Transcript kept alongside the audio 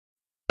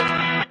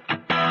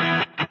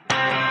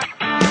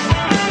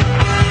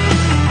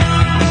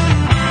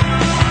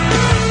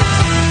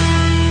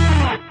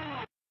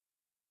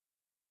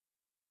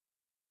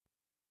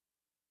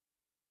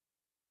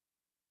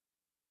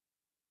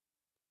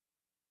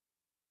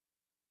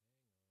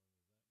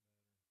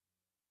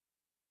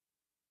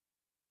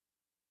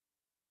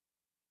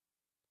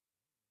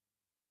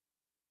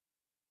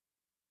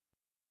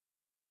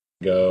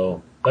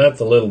Go. That's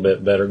a little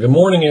bit better. Good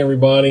morning,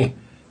 everybody.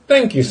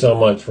 Thank you so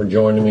much for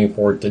joining me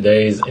for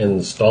today's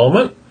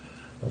installment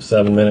of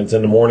 7 Minutes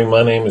in the Morning.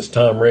 My name is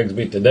Thom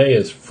Rigsby. Today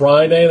is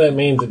Friday. That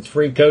means it's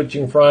Free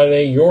Coaching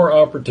Friday, your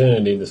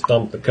opportunity to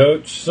stump the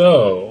coach.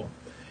 So,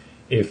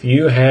 if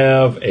you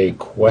have a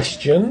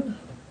question,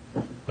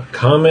 a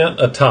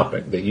comment, a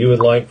topic that you would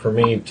like for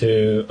me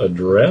to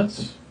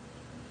address,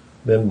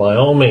 then by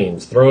all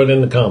means, throw it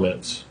in the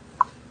comments.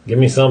 Give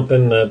me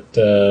something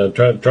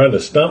that try to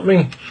stump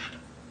me.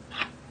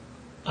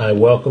 I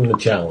welcome the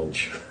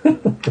challenge.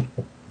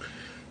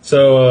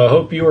 So I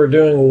hope you are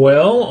doing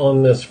well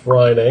on this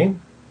Friday.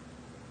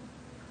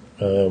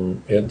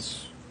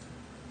 It's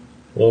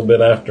a little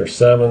bit after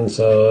 7,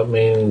 so that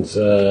means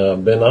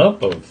I've been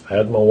up, I've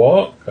had my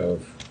walk,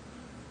 I've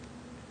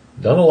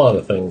done a lot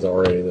of things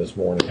already this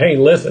morning. Hey,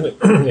 listen,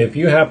 if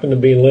you happen to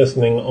be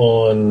listening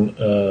on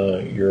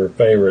your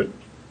favorite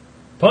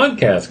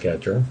podcast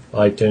catcher,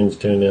 iTunes,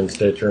 TuneIn,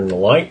 Stitcher, and the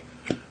like,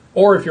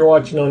 or if you're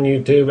watching on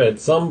YouTube, at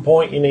some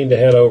point you need to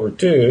head over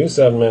to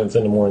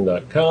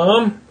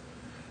 7minutesinthemorning.com,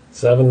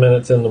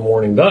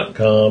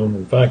 7minutesinthemorning.com.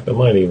 In fact, I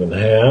might even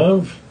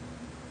have,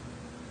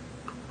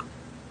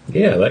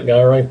 that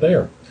guy right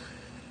there.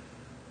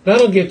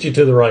 That'll get you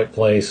to the right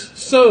place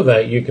so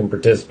that you can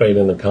participate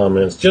in the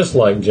comments just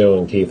like Joe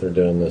and Keith are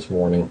doing this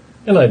morning.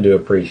 And I do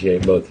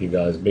appreciate both you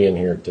guys being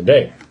here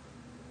today.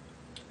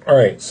 All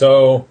right,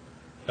 so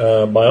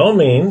by all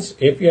means,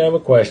 if you have a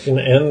question,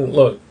 and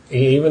look,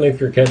 even if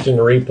you're catching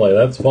the replay,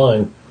 that's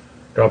fine.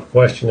 Drop a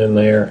question in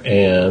there,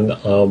 and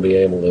I'll be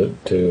able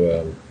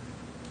to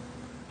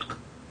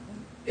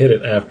hit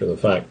it after the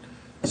fact.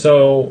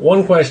 So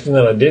one question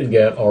that I did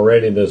get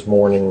already this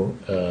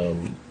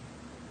morning,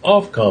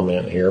 off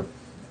comment here,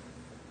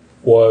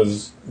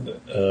 was,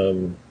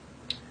 I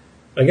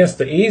guess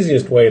the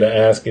easiest way to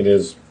ask it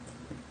is,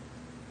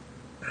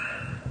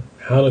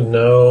 how do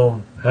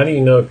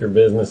you know if your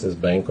business is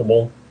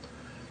bankable?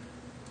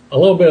 A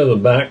little bit of the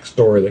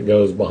backstory that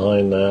goes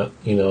behind that.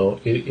 You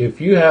know,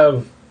 if you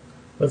have,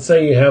 let's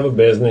say you have a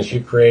business, you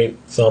create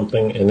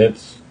something, and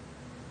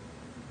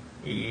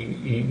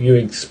you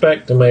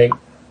expect to make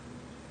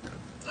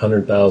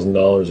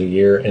 $100,000 a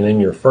year, and in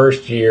your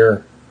first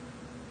year,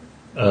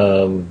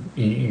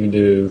 you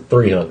do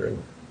 $300,000.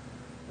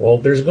 Well,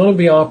 there's going to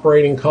be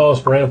operating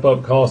costs,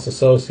 ramp-up costs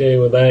associated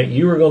with that.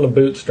 You were going to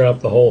bootstrap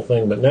the whole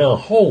thing, but now,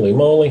 holy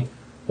moly,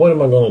 what am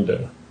I going to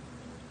do?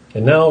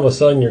 And now all of a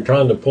sudden you're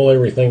trying to pull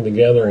everything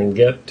together and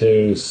get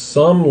to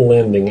some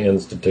lending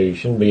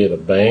institution, be it a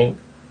bank,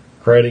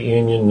 credit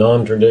union,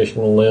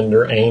 non-traditional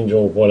lender,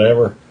 angel,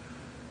 whatever,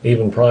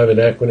 even private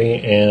equity,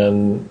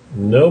 and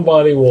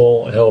nobody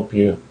will help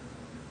you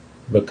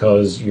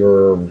because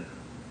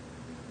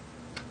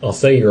I'll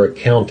say your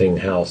accounting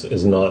house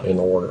is not in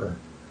order,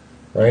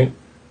 right?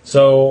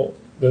 So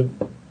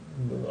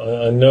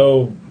I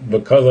know,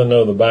 because I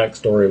know the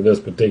backstory of this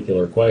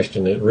particular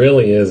question, it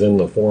really is in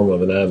the form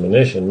of an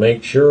admonition.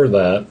 Make sure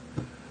that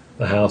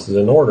the house is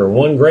in order. And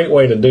one great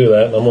way to do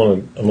that, and I'm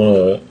going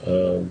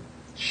to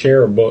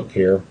share a book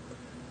here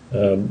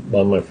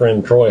by my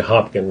friend Troy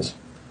Hopkins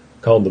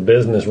called The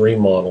Business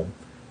Remodel.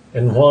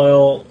 And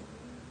while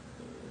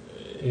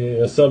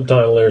a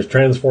subtitle there is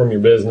Transform Your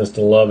Business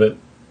to Love It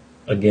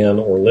Again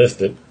or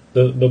List It,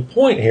 the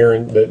point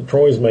here that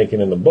Troy's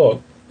making in the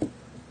book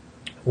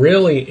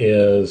really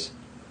is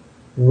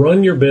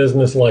run your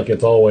business like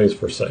it's always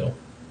for sale.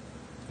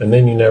 And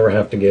then you never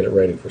have to get it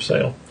ready for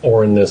sale.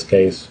 Or in this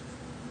case,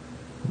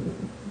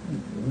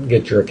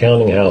 get your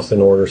accounting house in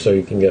order so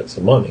you can get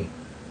some money.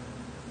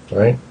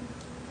 Right?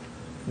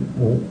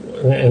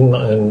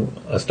 And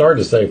I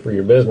started to say for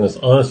your business,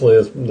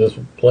 honestly, this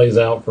plays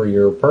out for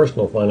your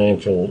personal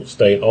financial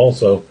state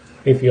also.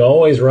 If you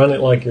always run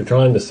it like you're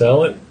trying to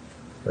sell it,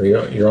 or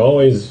you're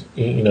always,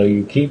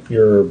 you keep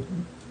your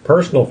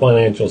personal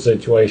financial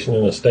situation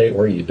in a state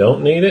where you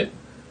don't need it,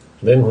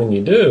 then when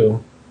you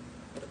do,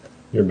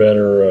 you're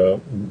better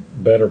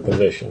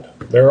positioned.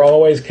 There are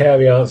always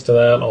caveats to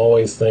that,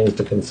 always things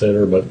to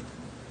consider, but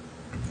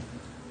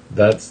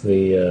that's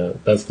the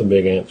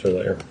big answer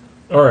there.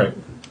 All right.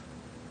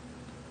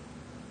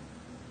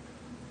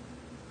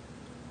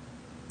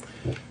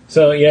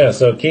 So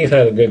Keith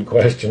had a good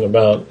question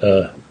about.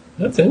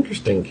 That's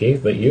interesting,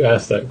 Keith, that you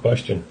asked that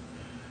question.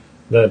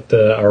 That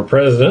our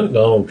president,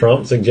 Donald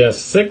Trump,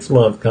 suggests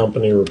 6-month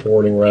company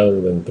reporting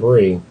rather than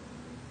 3.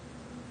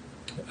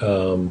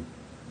 I'm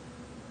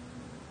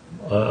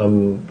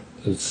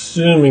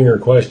assuming your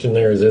question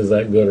there is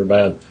that good or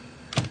bad?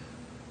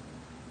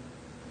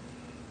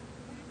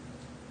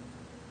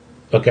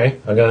 Okay,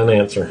 I got an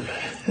answer.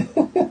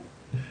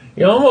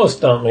 You almost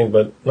stumped me,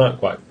 but not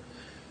quite.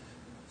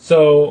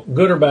 So,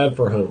 good or bad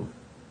for whom,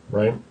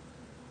 right?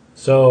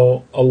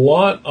 So,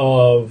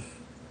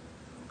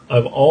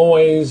 I've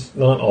always,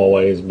 not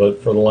always,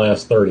 but for the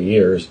last 30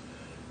 years,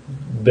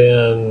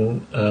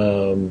 been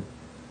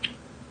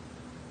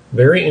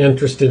very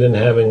interested in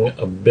having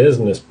a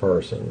business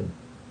person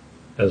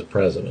as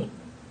president.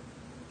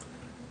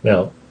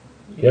 Now,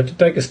 you have to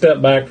take a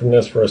step back from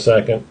this for a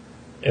second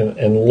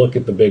and look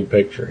at the big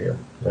picture here.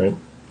 right?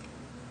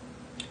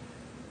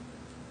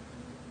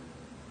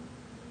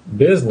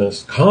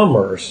 Business,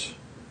 commerce,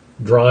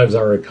 drives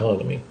our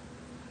economy.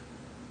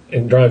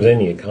 It drives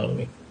any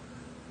economy.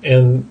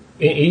 And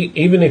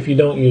even if you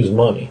don't use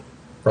money,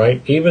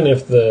 right? Even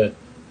if the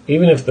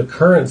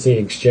currency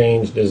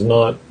exchanged is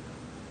not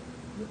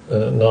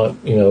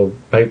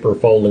paper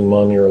folding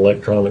money or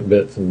electronic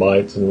bits and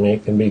bytes, and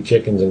it can be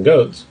chickens and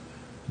goats,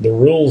 the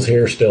rules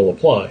here still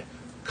apply.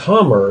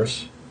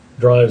 Commerce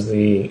drives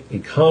the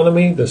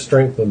economy. The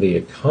strength of the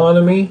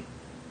economy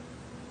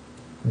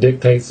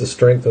dictates the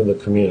strength of the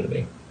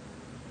community.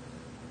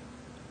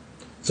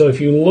 So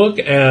if you look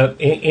at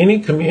any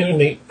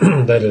community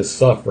that is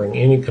suffering,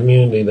 any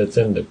community that's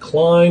in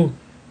decline,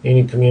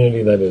 any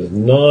community that is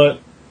not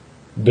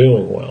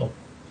doing well,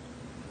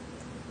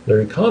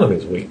 their economy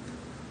is weak.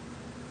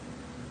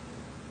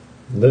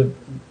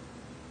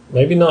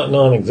 Maybe not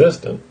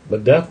non-existent,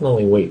 but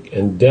definitely weak,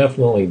 and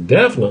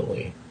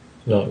definitely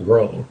not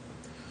growing.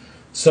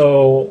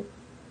 So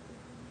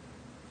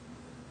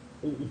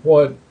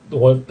what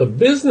the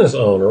business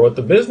owner, what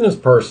the business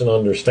person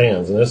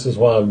understands, and this is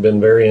why I've been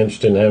very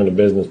interested in having a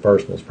business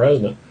person as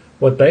president,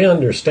 what they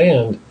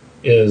understand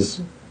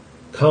is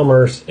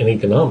commerce and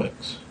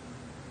economics.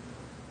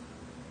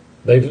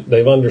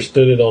 They've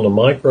understood it on a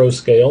micro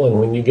scale, and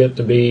when you get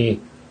to be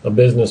a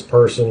business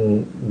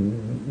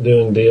person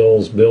doing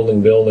deals,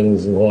 building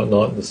buildings and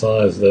whatnot the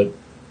size that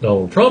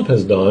Donald Trump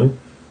has done,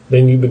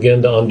 then you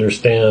begin to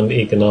understand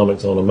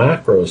economics on a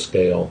macro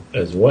scale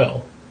as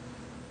well.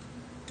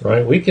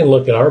 Right? We can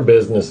look at our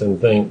business and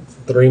think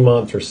 3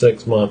 months or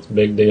 6 months,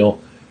 big deal.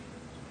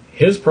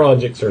 His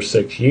projects are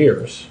 6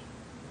 years.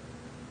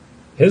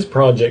 His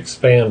projects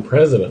span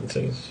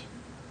presidencies.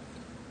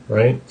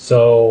 Right?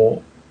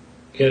 So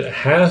his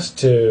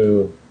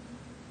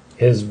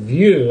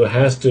view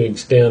has to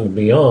extend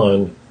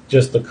beyond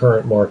just the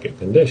current market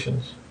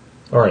conditions.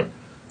 All right.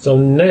 So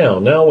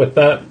now with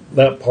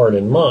that part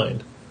in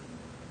mind,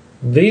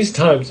 these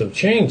types of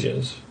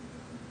changes,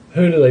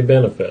 who do they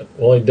benefit?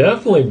 Well, they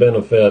definitely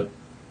benefit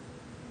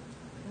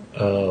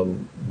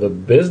the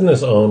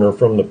business owner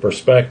from the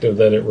perspective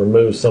that it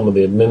removes some of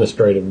the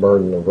administrative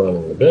burden of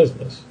running the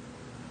business.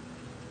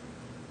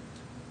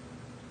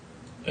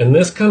 And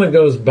this kind of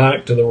goes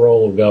back to the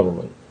role of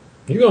government.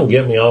 You're going to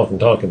get me off and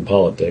talking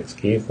politics,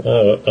 Keith.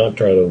 I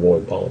try to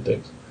avoid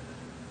politics.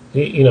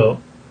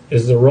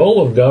 Is the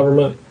role of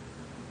government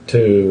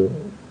to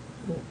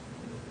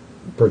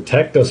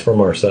protect us from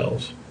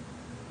ourselves,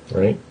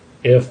 right?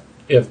 If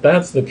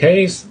that's the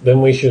case,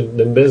 then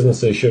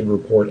businesses should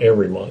report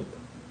every month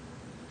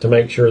to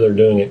make sure they're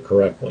doing it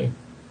correctly.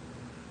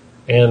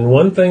 And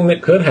one thing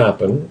that could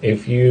happen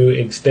if you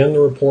extend the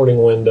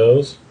reporting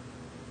windows,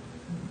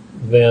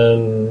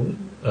 then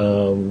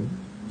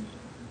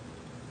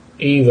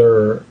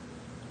either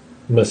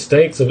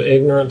mistakes of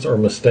ignorance or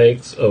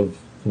mistakes of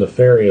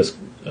nefarious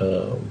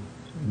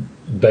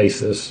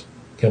basis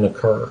can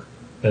occur,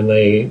 and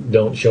they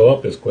don't show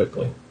up as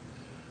quickly.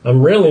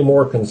 I'm really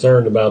more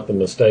concerned about the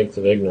mistakes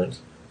of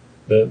ignorance.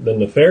 The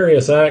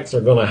nefarious acts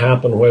are going to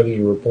happen whether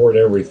you report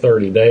every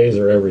 30 days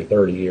or every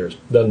 30 years.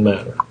 Doesn't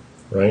matter,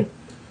 right?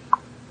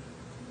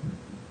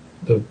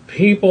 The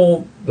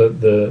people,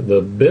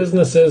 the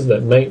businesses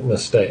that make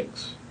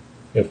mistakes,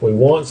 if we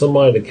want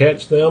somebody to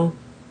catch them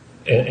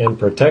and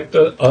protect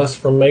us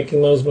from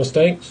making those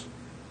mistakes,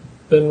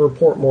 then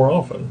report more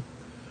often.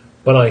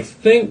 But I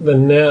think the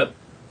net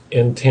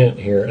intent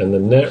here and the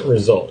net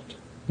result,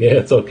 yeah,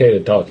 it's okay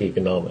to talk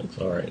economics.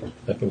 All right,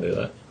 I can do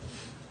that.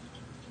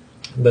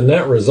 The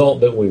net result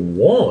that we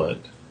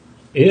want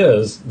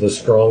is the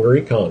stronger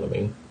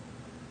economy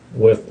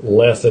with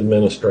less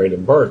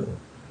administrative burden.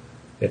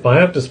 If I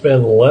have to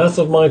spend less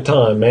of my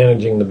time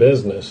managing the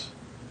business,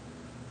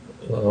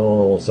 I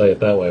won't say it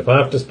that way. If I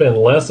have to spend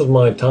less of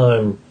my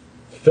time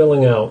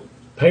filling out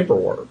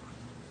paperwork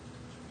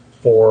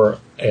for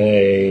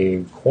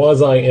a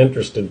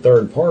quasi-interested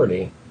third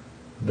party,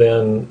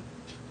 then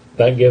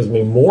that gives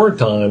me more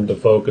time to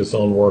focus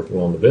on working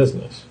on the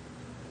business.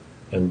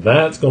 And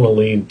that's going to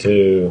lead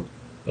to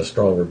a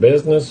stronger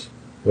business,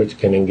 which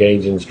can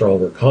engage in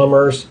stronger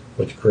commerce,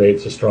 which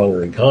creates a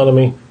stronger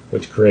economy,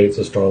 which creates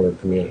a stronger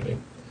community.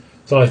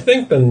 So I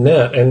think the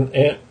net,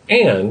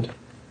 and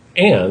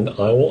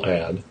I will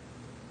add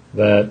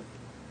that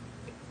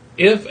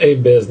if a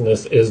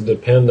business is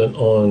dependent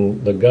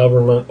on the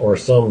government or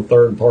some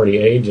third-party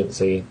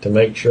agency to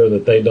make sure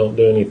that they don't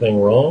do anything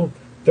wrong,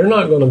 they're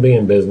not going to be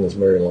in business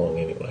very long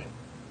anyway.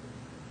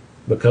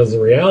 Because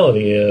the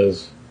reality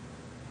is,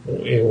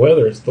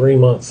 whether it's 3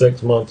 months,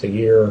 6 months, a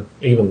year,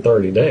 even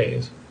 30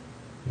 days,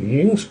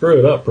 you can screw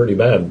it up pretty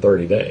bad in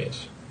 30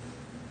 days.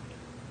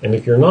 And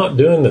if you're not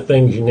doing the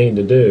things you need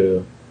to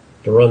do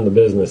to run the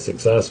business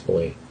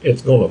successfully,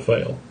 it's going to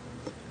fail.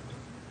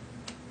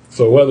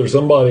 So whether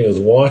somebody is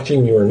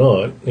watching you or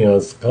not,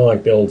 it's kind of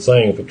like the old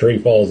saying, if a tree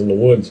falls in the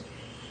woods,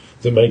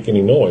 does it make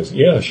any noise?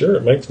 Yeah, sure,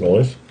 it makes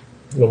noise.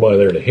 There's nobody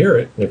there to hear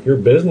it. And if your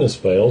business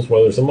fails,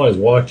 whether somebody's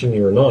watching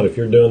you or not, if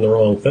you're doing the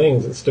wrong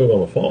things, it's still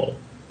going to fall.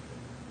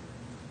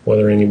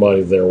 whether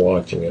anybody's there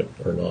watching it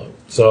or not.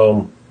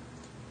 So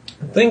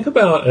think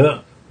about,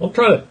 and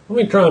let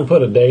me try and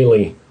put a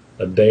daily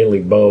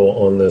bow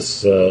on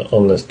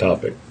this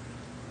topic.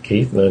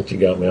 Keith, now that you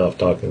got me off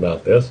talking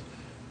about this,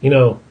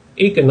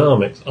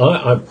 economics.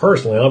 I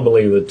personally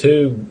believe the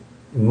two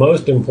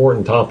most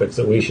important topics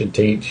that we should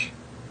teach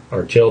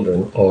our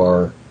children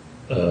are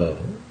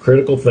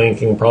critical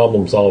thinking,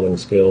 problem solving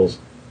skills,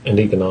 and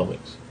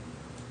economics,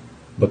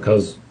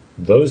 because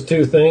those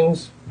two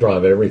things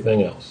drive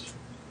everything else.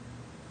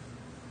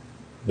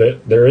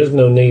 There is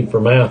no need for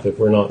math if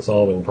we're not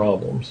solving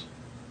problems,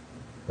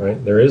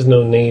 right? There is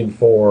no need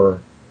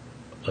for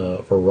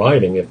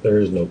writing if there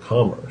is no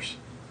commerce,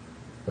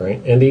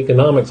 right? And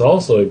economics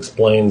also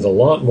explains a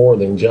lot more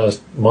than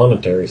just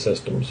monetary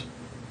systems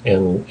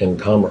and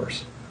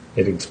commerce.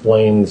 It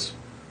explains,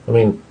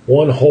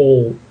 one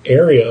whole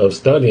area of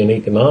study in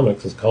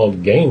economics is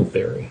called game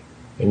theory.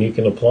 And you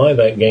can apply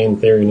that game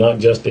theory not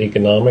just to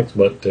economics,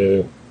 but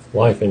to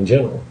life in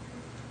general,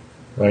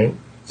 right?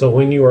 So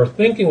when you are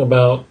thinking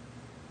about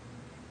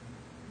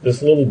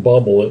this little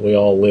bubble that we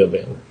all live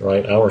in,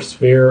 right, our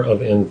sphere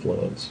of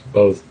influence,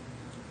 both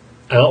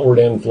outward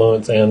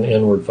influence and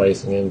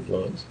inward-facing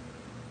influence,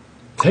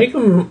 take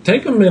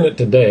a minute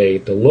today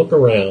to look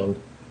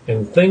around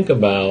and think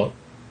about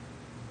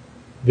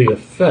the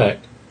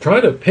effect.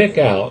 Try to pick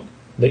out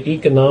the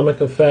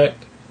economic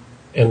effect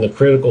and the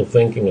critical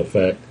thinking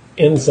effect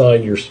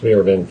inside your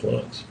sphere of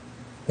influence.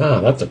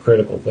 That's a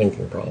critical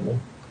thinking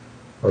problem.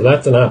 Or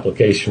that's an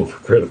application for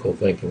critical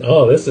thinking.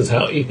 This is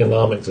how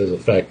economics is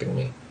affecting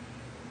me.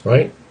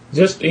 Right?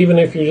 Just even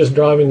if you're just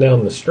driving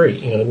down the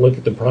street, look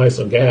at the price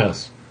of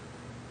gas.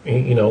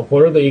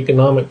 What are the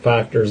economic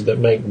factors that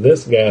make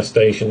this gas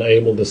station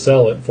able to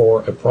sell it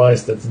for a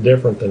price that's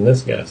different than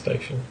this gas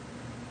station?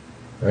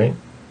 Right?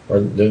 Or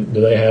do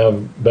they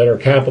have better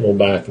capital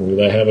backing? Do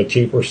they have a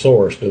cheaper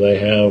source? Do they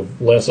have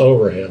less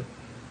overhead?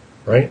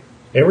 Right?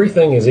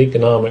 Everything is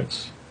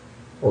economics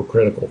or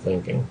critical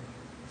thinking.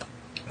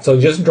 So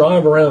just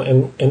drive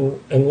around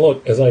and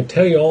look, as I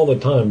tell you all the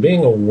time,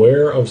 being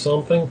aware of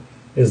something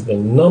is the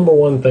number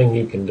one thing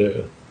you can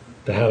do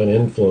to have an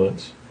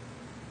influence,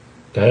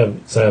 to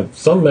have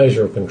some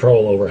measure of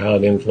control over how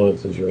it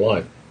influences your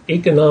life.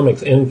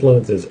 Economics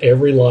influences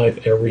every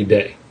life, every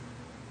day.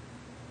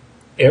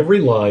 Every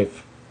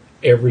life,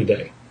 every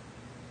day.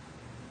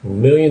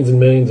 Millions and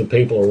millions of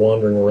people are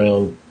wandering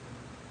around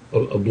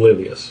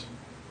oblivious.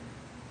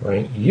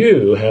 Right?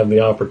 You have the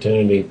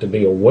opportunity to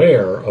be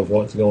aware of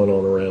what's going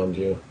on around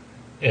you.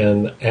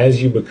 And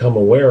as you become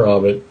aware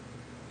of it,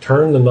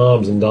 turn the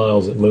knobs and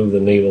dials that move the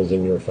needles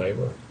in your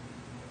favor.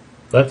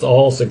 That's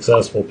all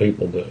successful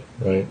people do,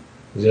 right?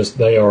 Just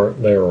they are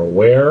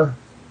aware,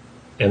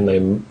 and they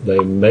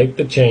make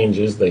the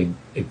changes, they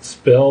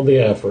expend the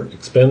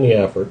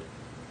effort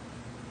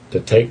to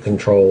take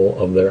control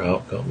of their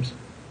outcomes.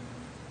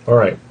 All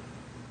right.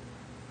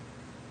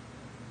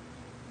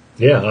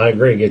 Yeah, I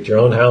agree. Get your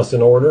own house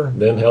in order,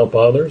 then help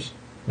others,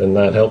 then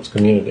that helps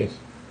communities.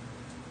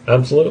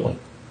 Absolutely.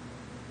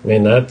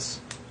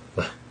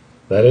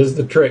 That is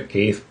the trick,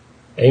 Keith.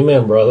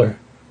 Amen, brother.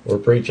 We're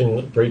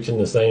preaching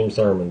the same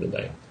sermon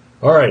today.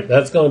 All right,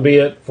 that's going to be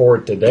it for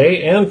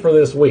today and for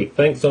this week.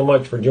 Thanks so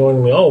much for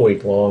joining me all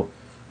week long.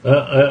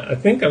 I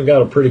think I've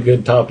got a pretty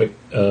good topic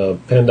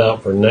penned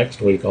out for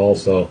next week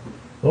also.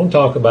 I want to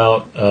talk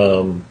about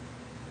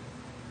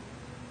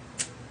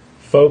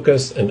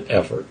focus and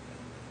effort.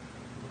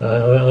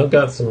 I think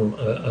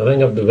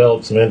I've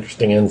developed some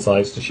interesting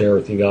insights to share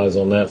with you guys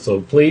on that.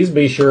 So please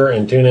be sure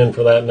and tune in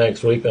for that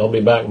next week. I'll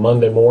be back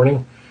Monday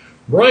morning,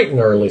 bright and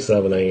early,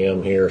 7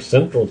 a.m. here,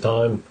 Central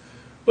Time,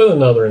 with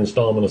another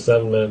installment of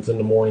 7 Minutes in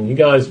the Morning. You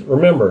guys,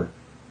 remember,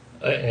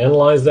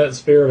 analyze that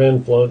sphere of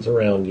influence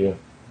around you.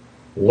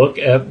 Look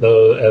at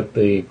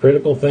the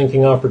critical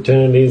thinking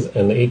opportunities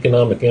and the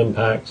economic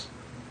impacts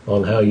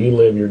on how you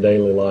live your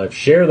daily life.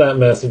 Share that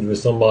message with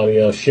somebody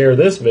else. Share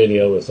this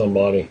video with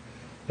somebody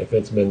if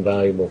it's been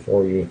valuable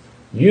for you.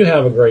 You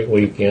have a great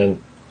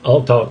weekend.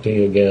 I'll talk to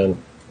you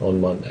again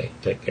on Monday.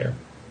 Take care.